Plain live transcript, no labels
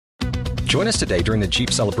Join us today during the Jeep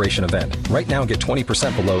Celebration event. Right now, get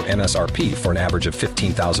 20% below MSRP for an average of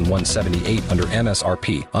 $15,178 under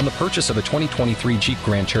MSRP on the purchase of a 2023 Jeep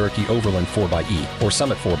Grand Cherokee Overland 4xE or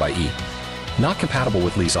Summit 4xE. Not compatible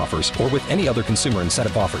with lease offers or with any other consumer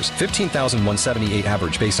incentive offers. $15,178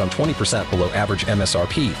 average based on 20% below average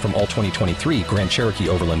MSRP from all 2023 Grand Cherokee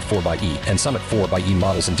Overland 4xE and Summit 4xE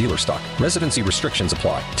models in dealer stock. Residency restrictions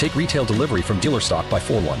apply. Take retail delivery from dealer stock by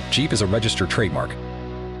 4/1. Jeep is a registered trademark.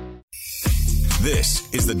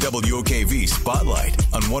 This is the WOKV Spotlight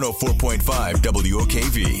on 104.5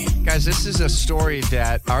 WOKV. Guys, this is a story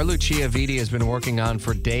that our Lucia Vitti has been working on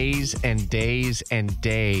for days and days and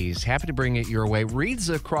days. Happy to bring it your way. Wreaths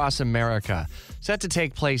Across America, set to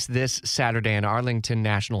take place this Saturday in Arlington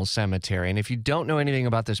National Cemetery. And if you don't know anything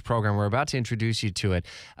about this program, we're about to introduce you to it.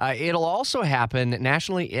 It'll also happen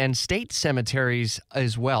nationally and state cemeteries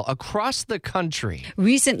as well, across the country.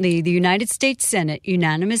 Recently, the United States Senate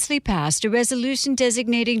unanimously passed a resolution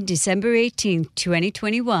designating December 18,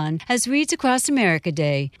 2021 as Wreaths Across America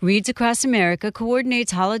Day. Wreaths Across America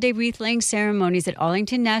coordinates holiday wreath-laying ceremonies at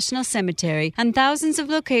Arlington National Cemetery and thousands of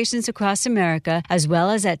locations across America, as well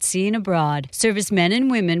as at sea and abroad. Servicemen and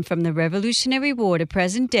women from the Revolutionary War to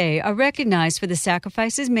present day are recognized for the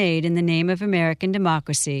sacrifices made in the name of American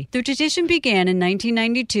democracy. The tradition began in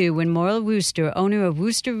 1992 when Morrill Wooster, owner of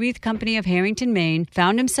Wooster Wreath Company of Harrington, Maine,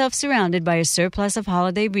 found himself surrounded by a surplus of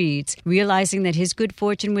holiday wreaths. Realizing that his good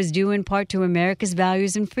fortune was due in part to America's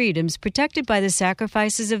values and freedoms protected by the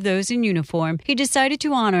sacrifices of those in uniform, he decided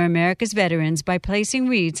to honor America's veterans by placing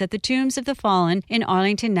wreaths at the tombs of the fallen in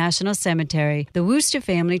Arlington National Cemetery. The Wooster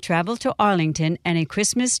family traveled to Arlington and a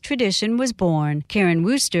Christmas tradition was born. Karen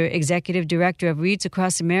Wooster, executive director of Wreaths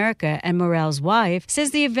Across America and Morrell's wife,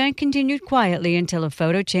 says the event continued quietly until a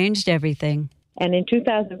photo changed everything. And in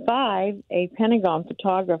 2005, a Pentagon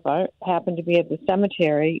photographer happened to be at the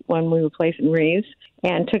cemetery when we were placing wreaths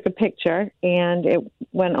and took a picture, and it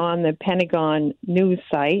went on the Pentagon news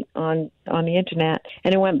site on the internet,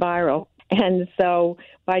 and it went viral. And so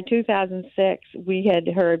by 2006, we had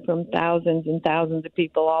heard from thousands and thousands of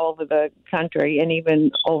people all over the country and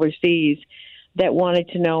even overseas that wanted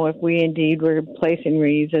to know if we indeed were placing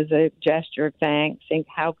wreaths as a gesture of thanks and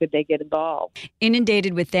how could they get involved.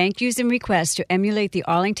 Inundated with thank yous and requests to emulate the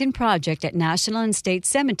Arlington Project at national and state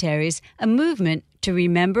cemeteries, a movement to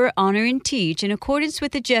remember, honor, and teach in accordance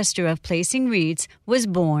with the gesture of placing wreaths was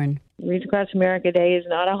born. Wreaths Across America Day is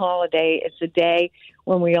not a holiday. It's a day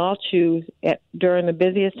when we all choose during the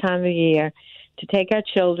busiest time of the year to take our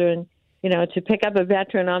children, to pick up a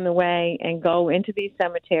veteran on the way and go into these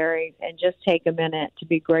cemeteries and just take a minute to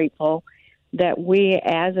be grateful that we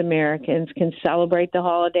as Americans can celebrate the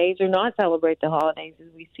holidays or not celebrate the holidays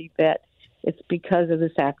as we see fit. It's because of the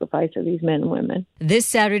sacrifice of these men and women. This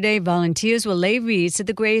Saturday, volunteers will lay wreaths at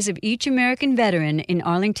the graves of each American veteran in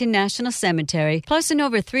Arlington National Cemetery, plus in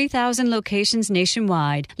over 3,000 locations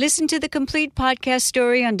nationwide. Listen to the complete podcast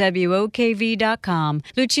story on WOKV.com.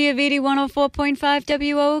 Lucia Vitti, 104.5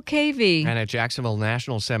 WOKV. And at Jacksonville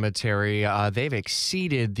National Cemetery, they've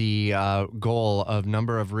exceeded the goal of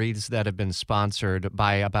number of wreaths that have been sponsored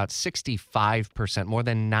by about 65%, more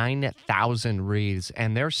than 9,000 wreaths,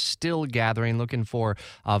 and they're still gathering, looking for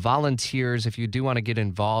volunteers. If you do want to get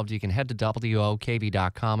involved, you can head to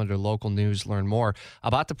WOKV.com under local news, learn more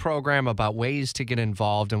about the program, about ways to get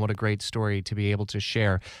involved, and what a great story to be able to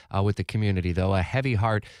share with the community. Though a heavy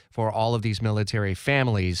heart for all of these military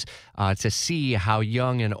families to see how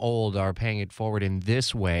young and old are paying it forward in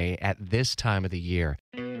this way at this time of the year.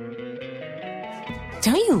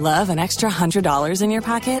 Don't you love an extra $100 in your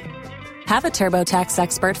pocket? Have a TurboTax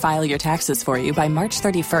expert file your taxes for you by March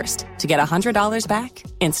 31st to get $100 back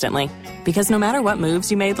instantly. Because no matter what moves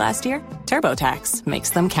you made last year, TurboTax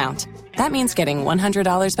makes them count. That means getting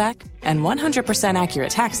 $100 back and 100%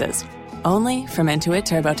 accurate taxes only from Intuit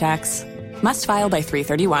TurboTax. Must file by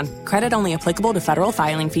 3/31. Credit only applicable to federal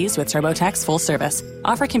filing fees with TurboTax full service.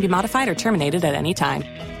 Offer can be modified or terminated at any time.